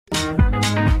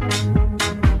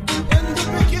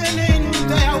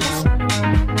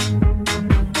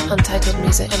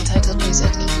Untitled Music.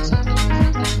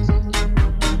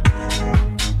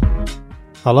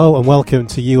 Hello and welcome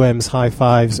to UM's High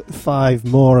Fives. 5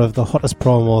 more of the hottest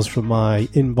promos from my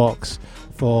inbox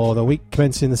for the week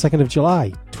commencing the 2nd of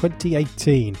July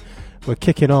 2018. We're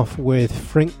kicking off with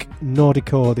Frink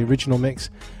Nordico, the original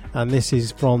mix, and this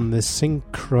is from the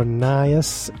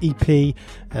Synchronias EP,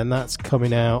 and that's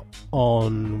coming out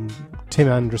on Tim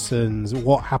Anderson's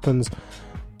What Happens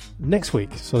next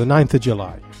week, so the 9th of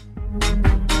July.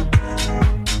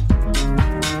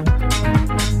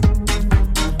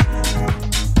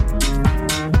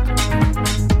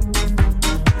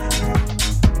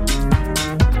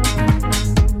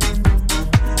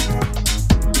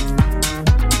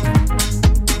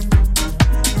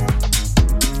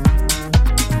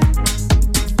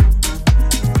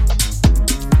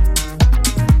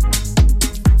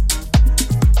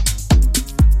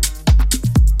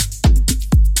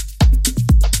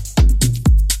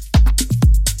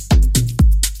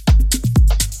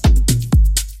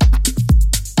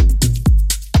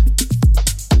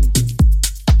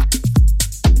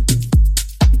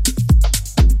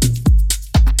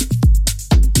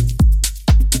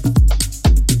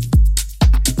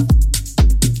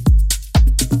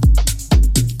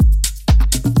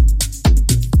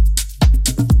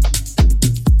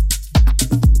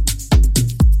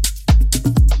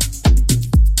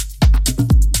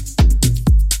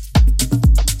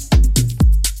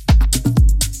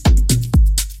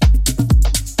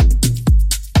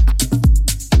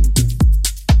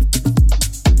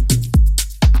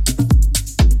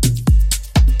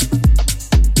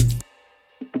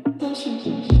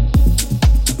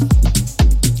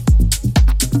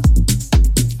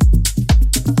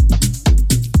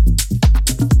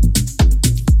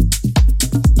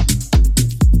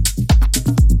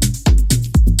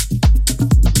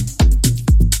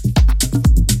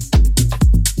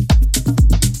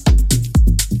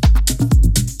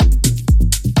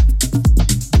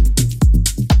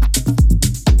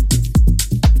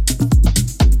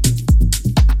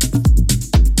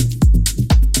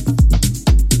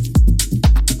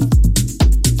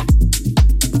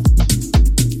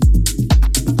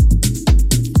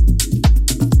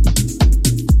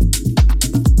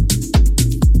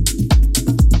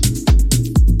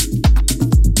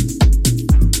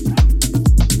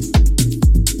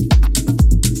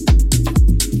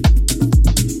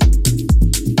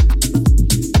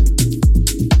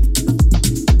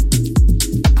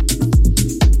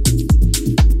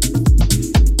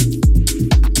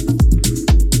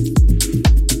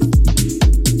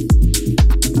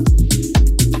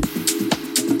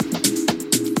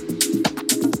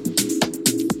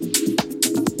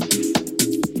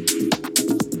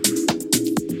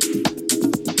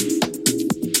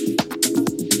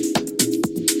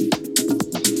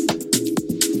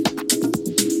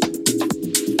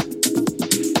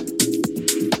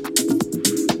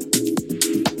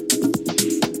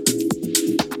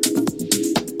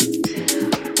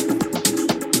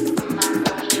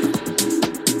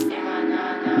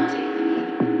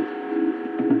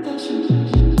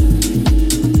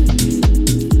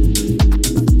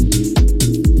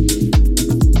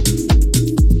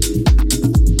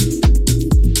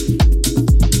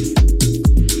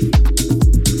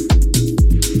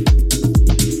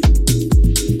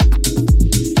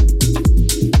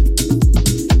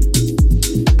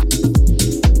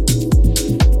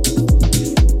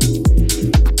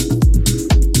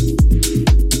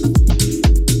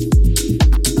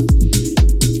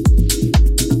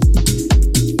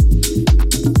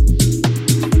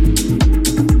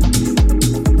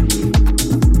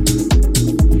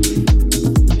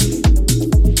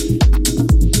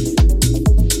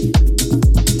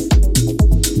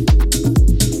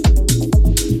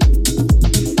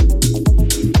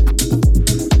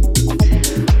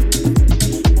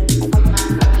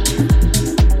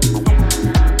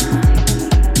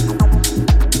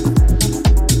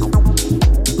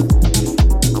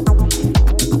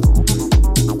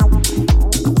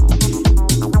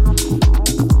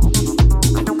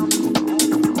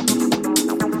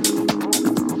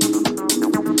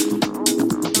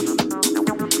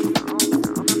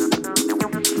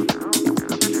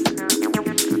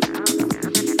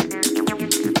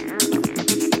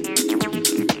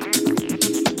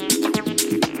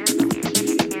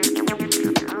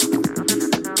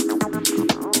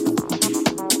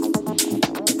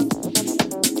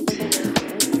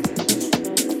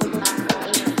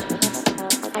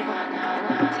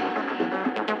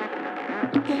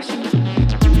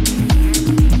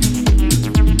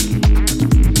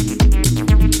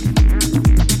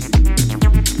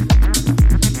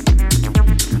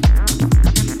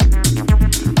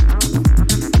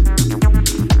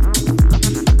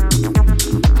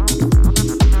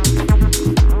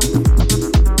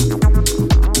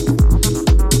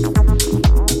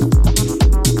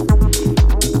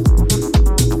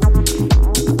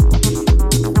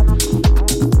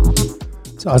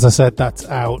 as I said, that's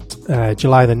out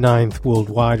July the 9th,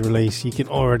 worldwide release. You can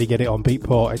already get it on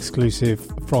Beatport exclusive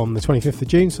from the 25th of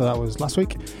June, so that was last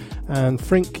week. And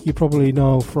Frink, you probably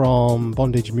know from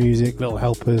Bondage Music, Little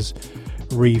Helpers,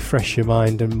 Refresh Your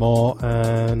Mind and more.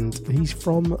 And he's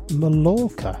from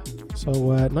Mallorca, so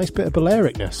nice bit of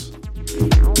Balericness.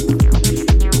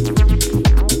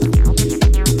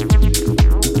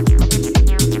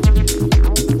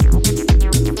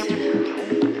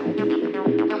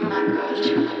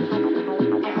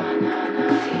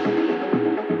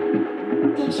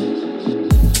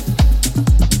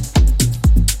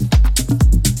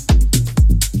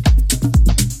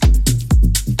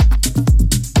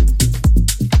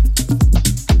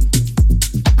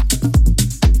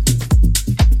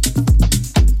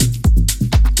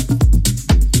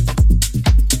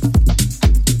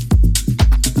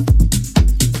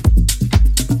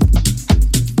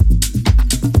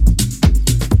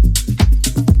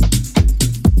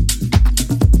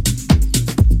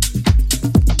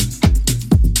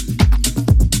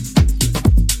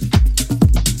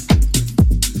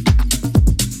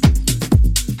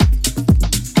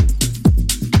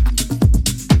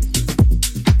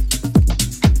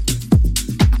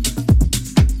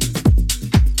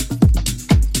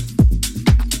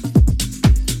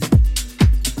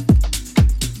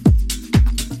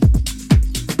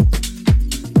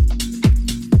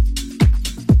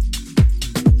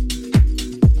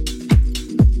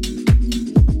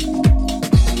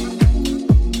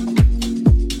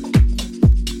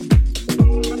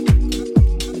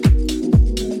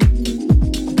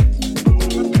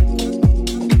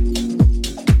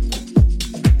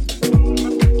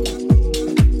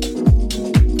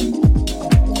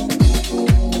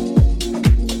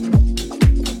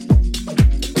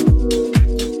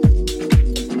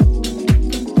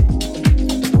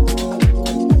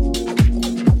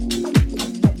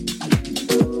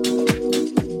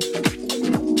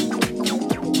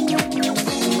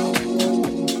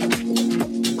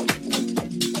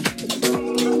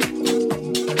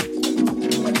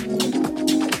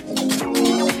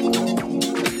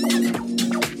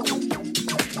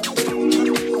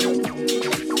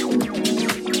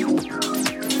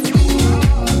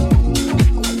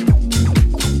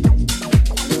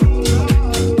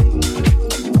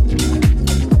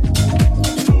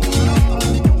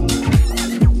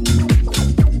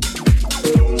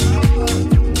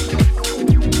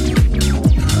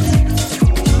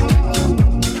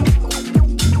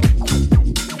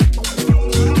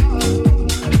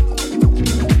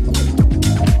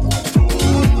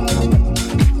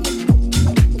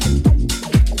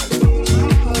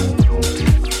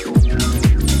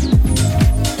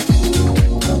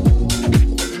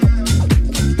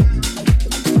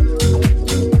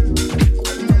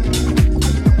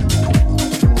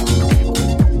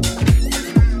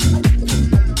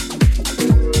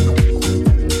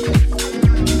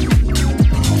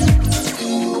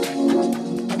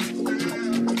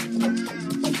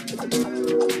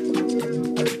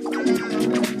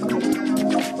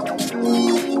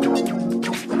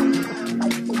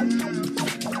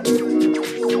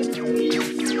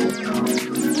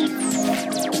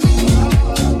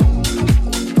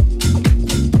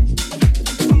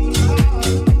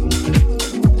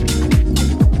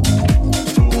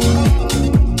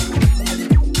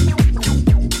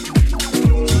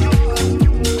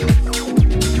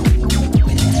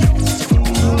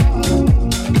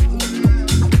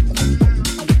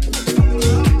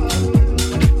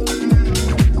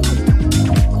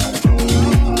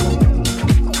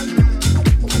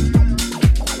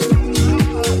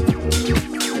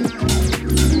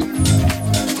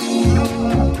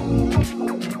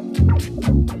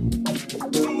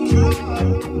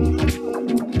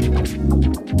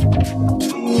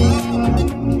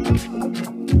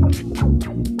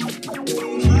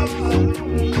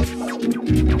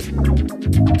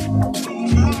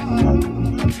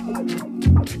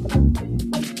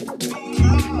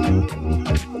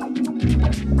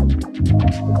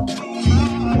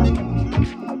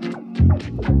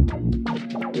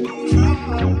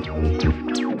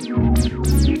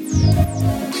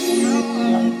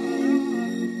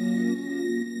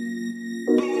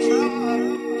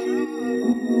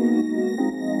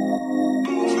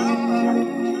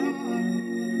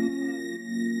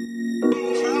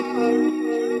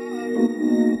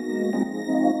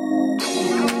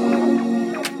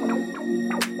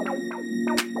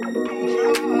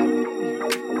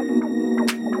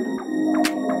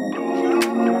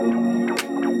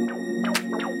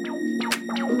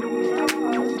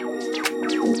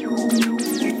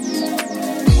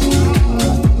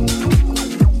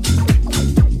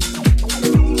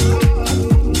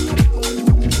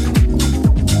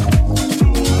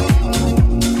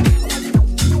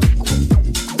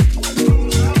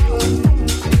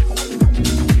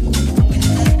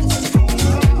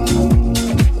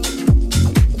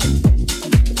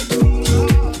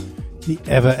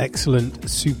 ever excellent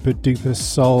Super Duper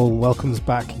Soul welcomes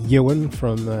back Ewan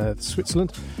from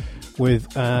Switzerland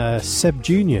with Seb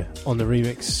Jr. on the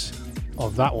remix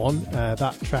of that one.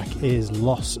 That track is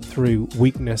Loss Through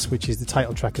Weakness, which is the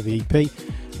title track of the EP,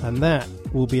 and that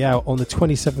will be out on the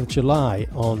 27th of July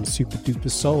on Super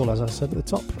Duper Soul, as I said at the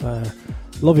top.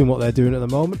 Loving what they're doing at the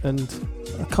moment, and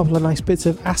a couple of nice bits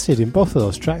of acid in both of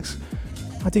those tracks.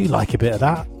 I do like a bit of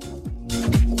that.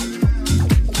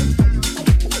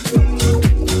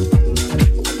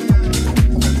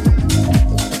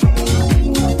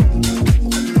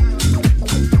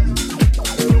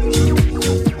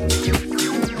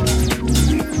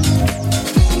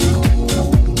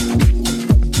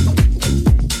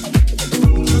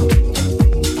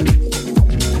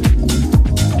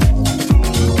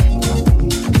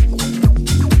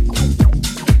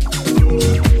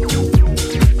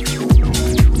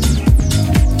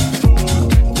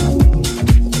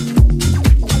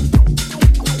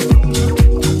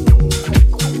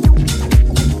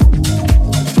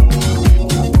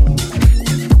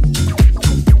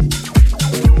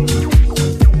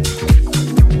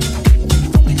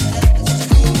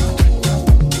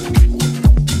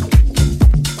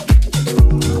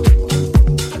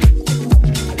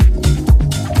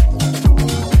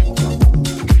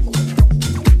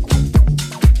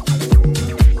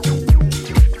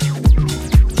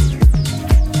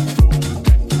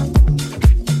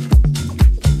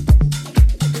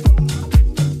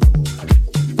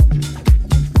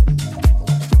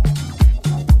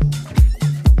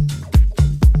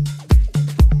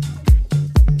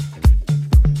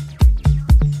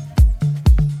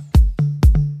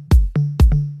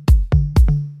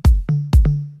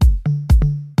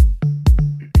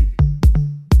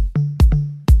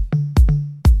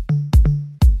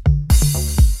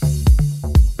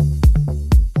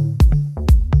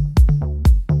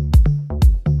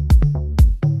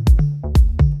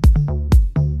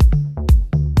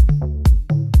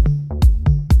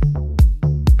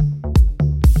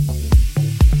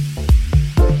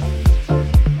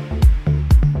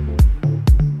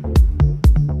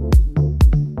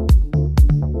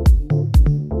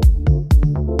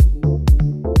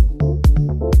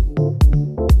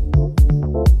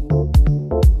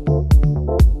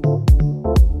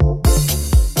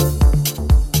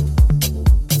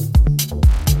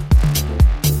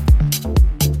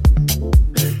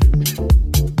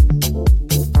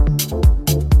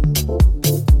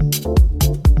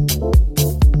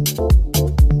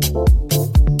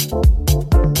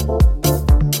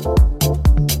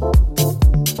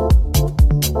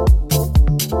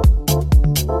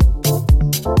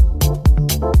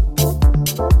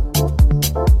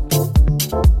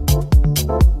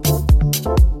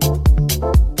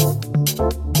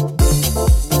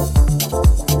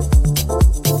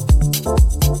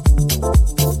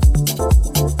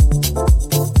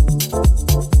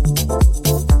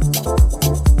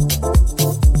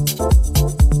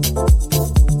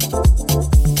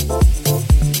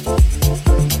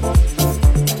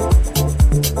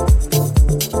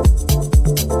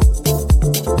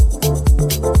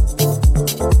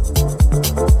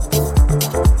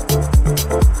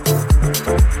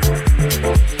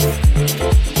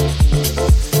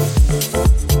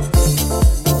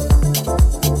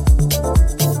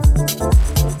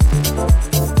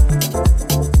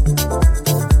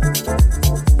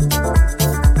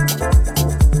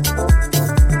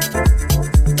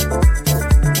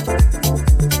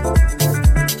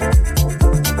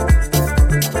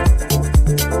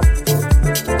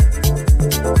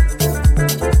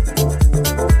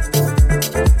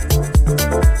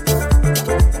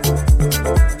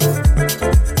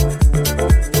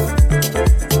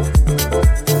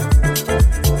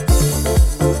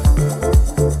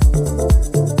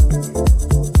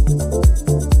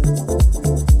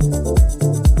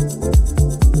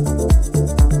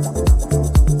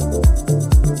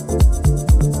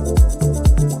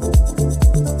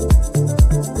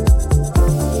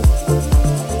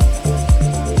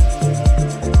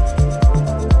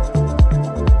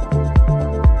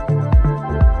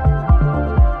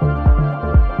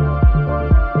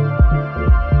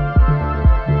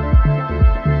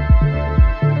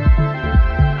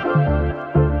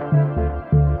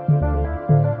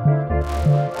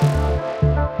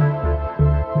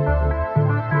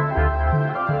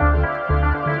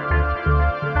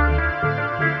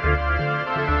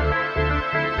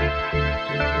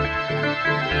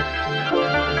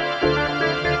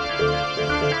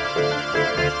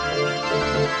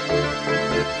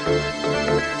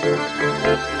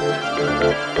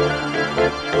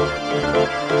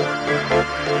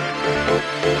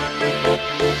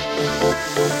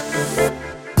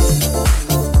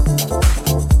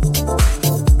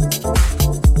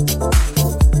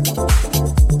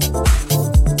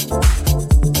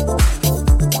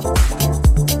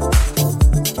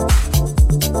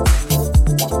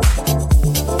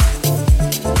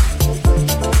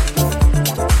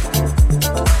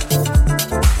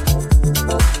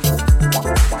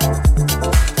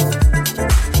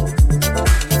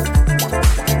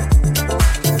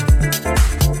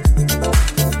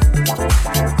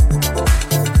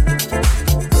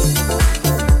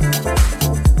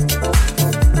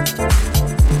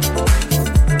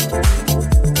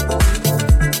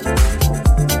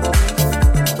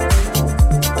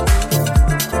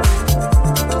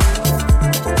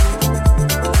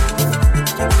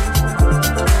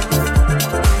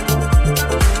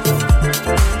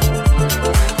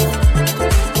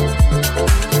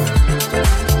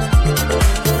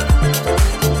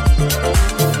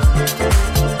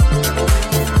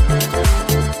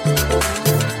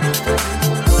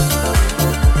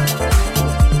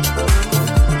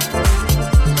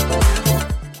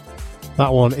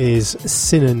 That one is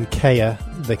Sinan Kea,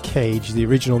 The Cage, the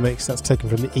original mix that's taken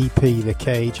from the EP The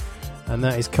Cage, and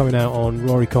that is coming out on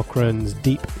Rory Cochrane's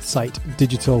Deep Sight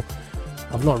Digital.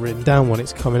 I've not written down when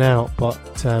it's coming out, but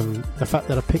the fact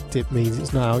that I picked it means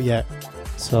it's not out yet.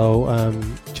 So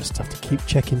just have to keep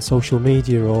checking social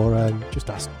media or just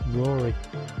ask Rory.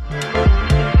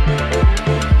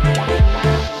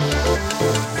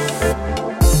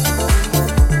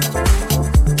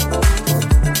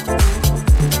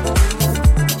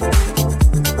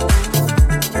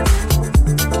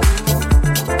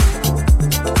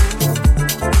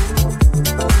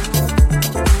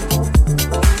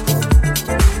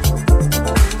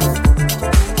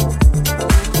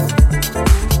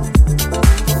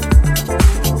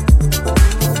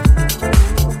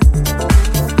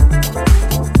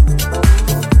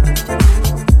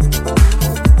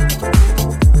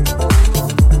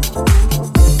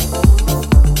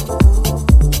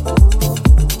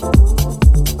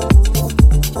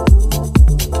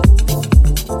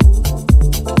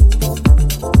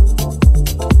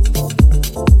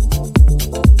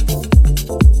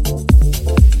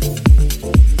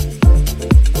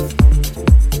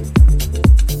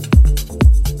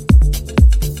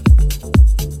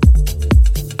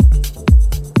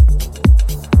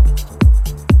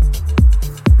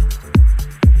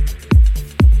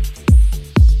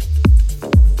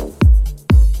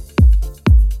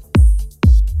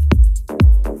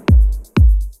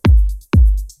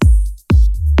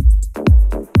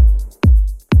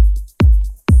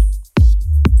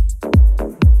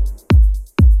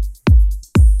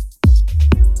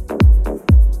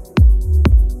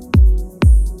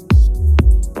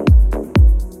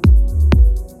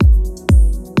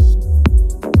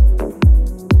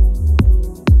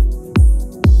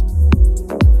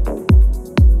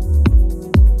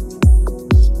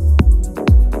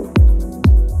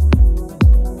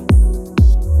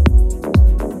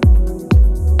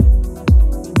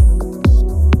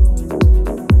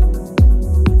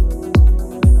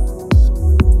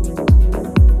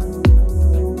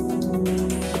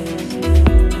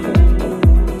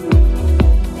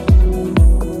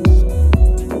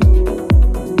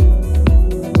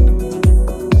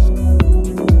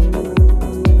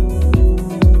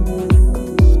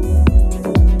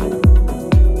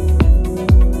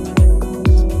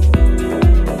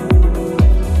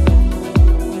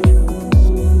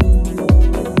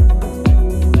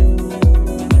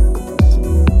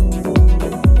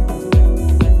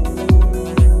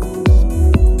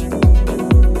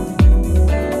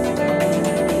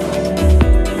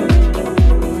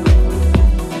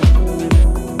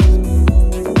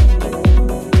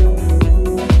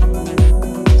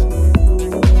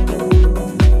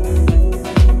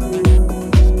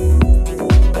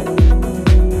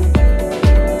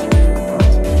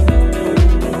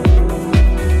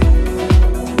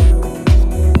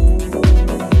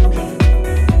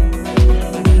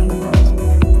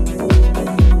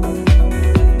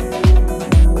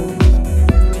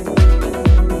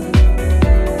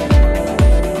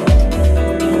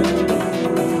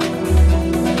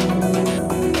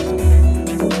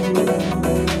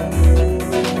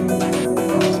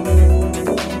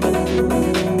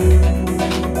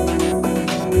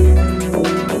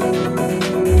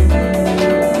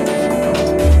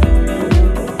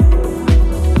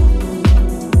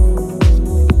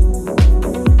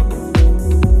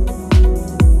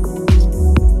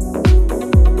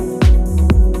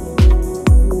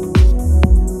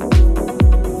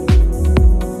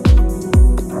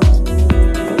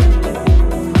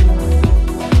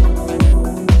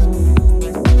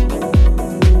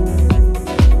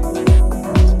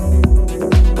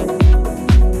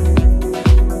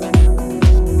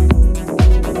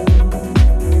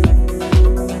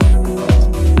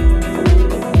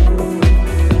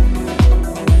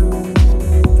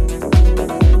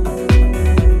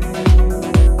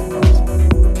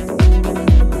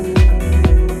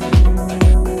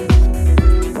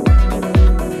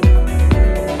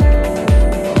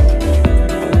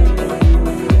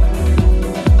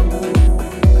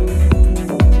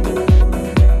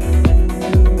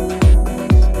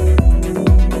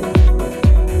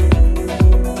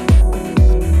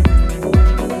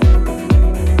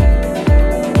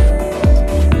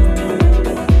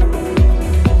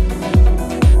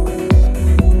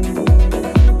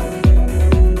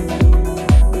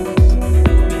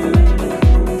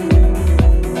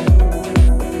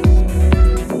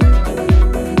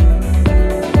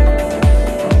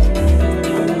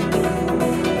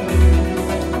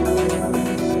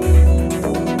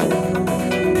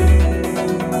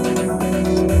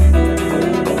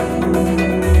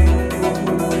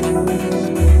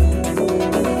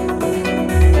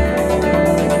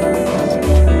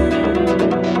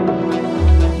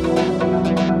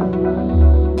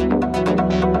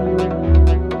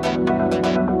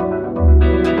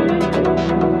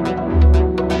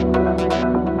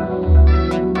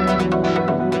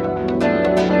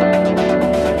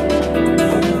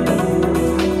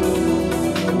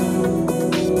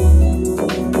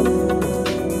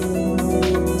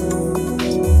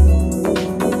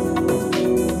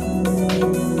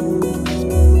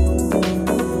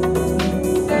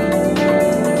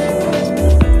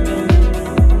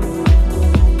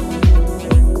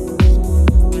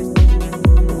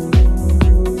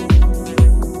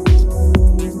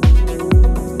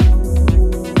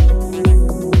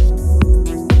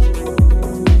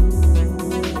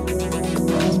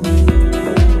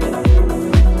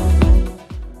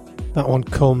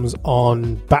 comes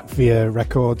on Batvia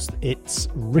Records. It's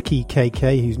Ricky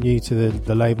KK, who's new to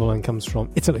the label and comes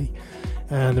from Italy.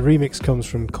 And the remix comes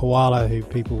from Koala, who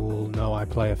people will know I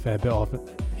play a fair bit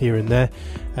of here and there.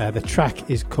 The track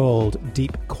is called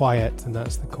Deep Quiet, and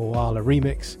that's the Koala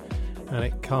remix. And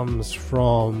it comes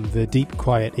from the Deep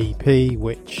Quiet EP,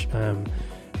 which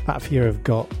Batvia have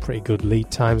got pretty good lead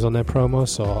times on their promo,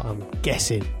 so I'm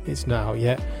guessing it's not out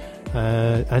yet.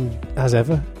 And as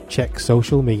ever, check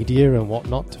social media and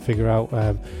whatnot to figure out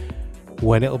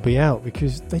when it'll be out,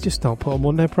 because they just don't put them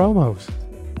on their promos.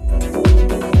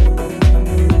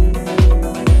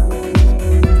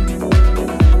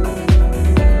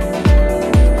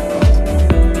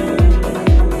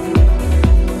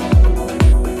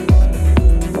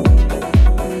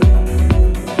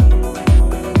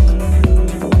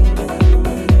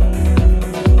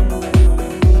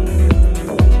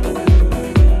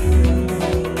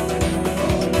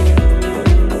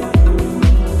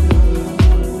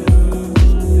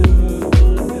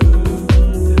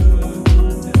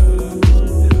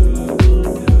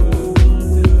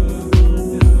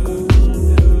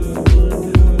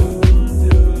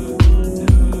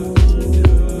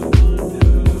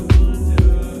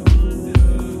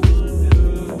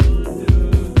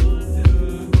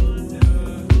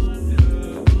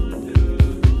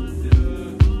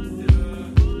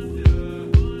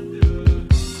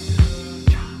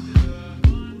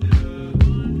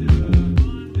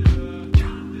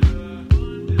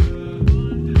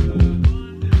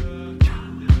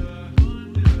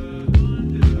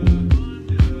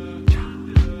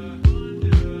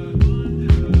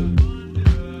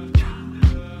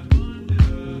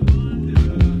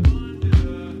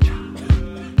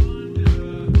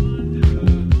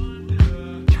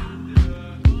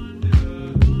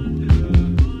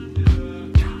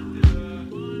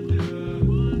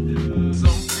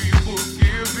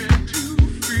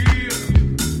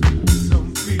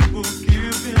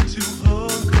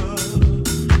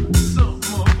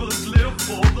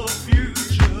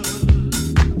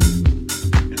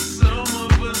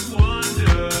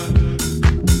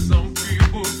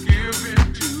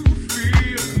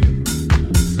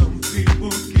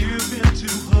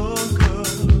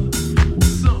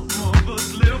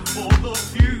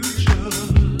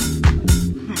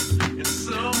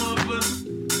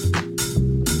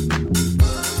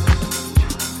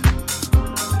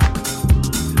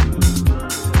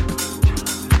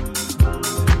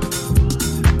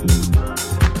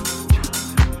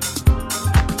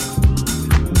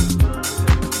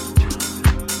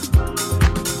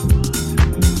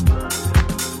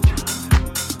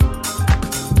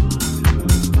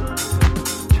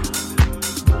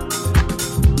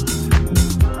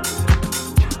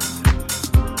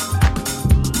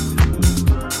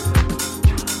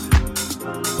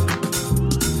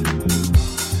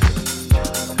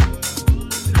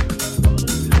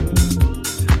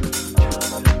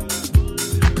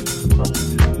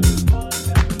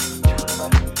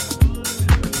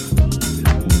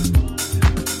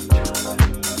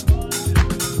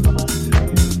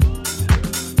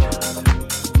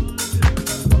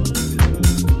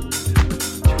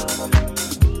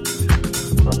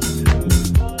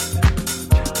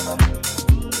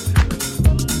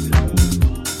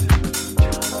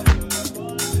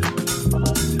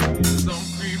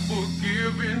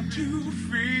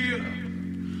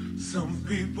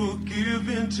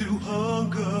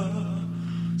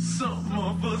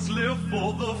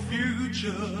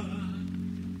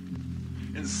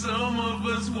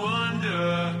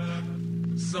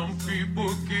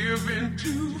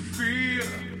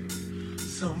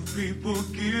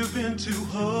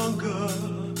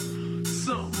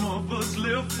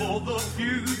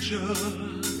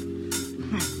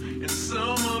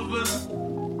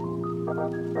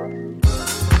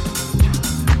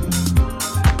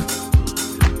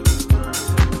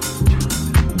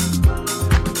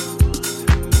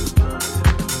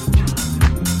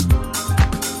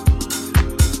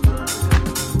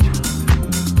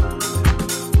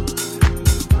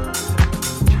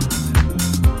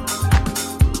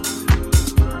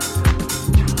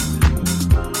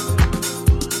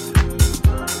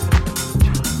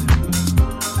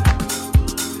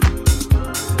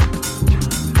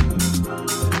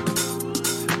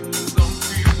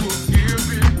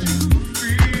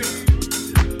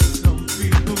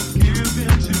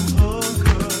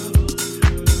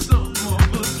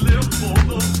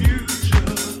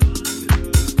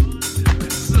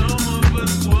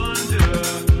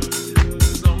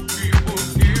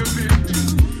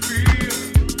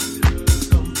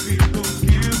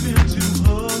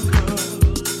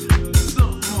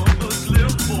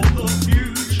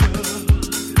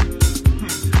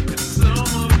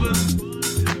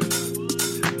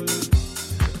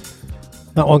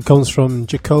 That one comes from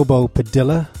Jacobo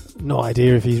Padilla. No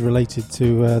idea if he's related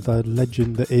to the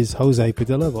legend that is Jose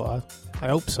Padilla, but I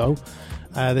hope so.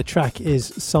 The track is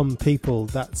Some People.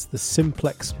 That's the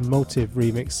Simplex Motive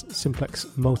remix. Simplex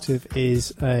Motive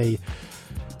is a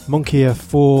monkeyer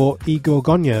for Igor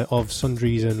Gonya of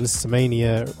Sundries and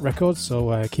Listomania Records,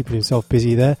 so keeping himself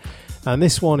busy there. And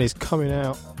this one is coming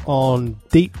out on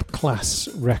Deep Class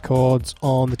Records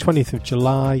on the 20th of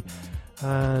July,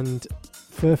 and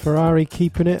for Ferrari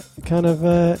keeping it kind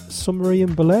of summery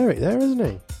and Balearic there, isn't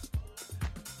he?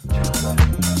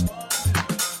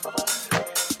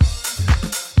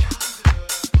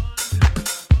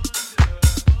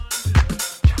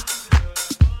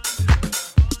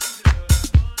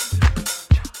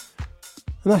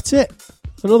 And that's it.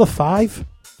 Another 5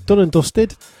 done and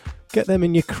dusted. Get them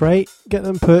in your crate, get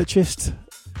them purchased,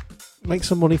 make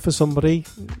some money for somebody,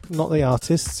 not the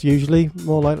artists usually,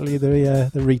 more likely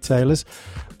the retailers,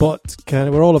 but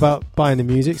we're all about buying the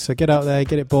music, so get out there,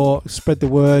 get it bought, spread the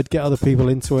word, get other people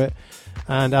into it.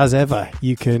 And as ever,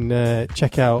 you can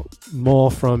check out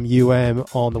more from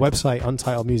on the website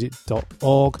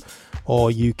untitledmusic.org,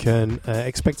 or you can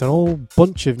expect a whole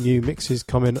bunch of new mixes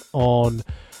coming on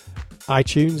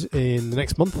iTunes in the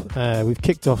next month. We've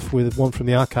kicked off with one from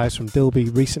the archives from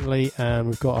Dilby recently, and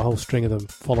we've got a whole string of them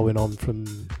following on from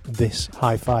this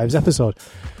High Fives episode.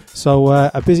 So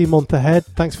a busy month ahead.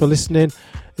 Thanks for listening.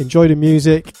 Enjoy the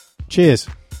music. Cheers.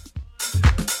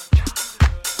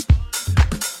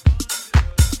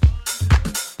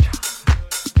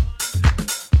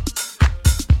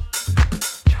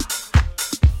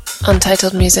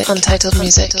 Untitled music.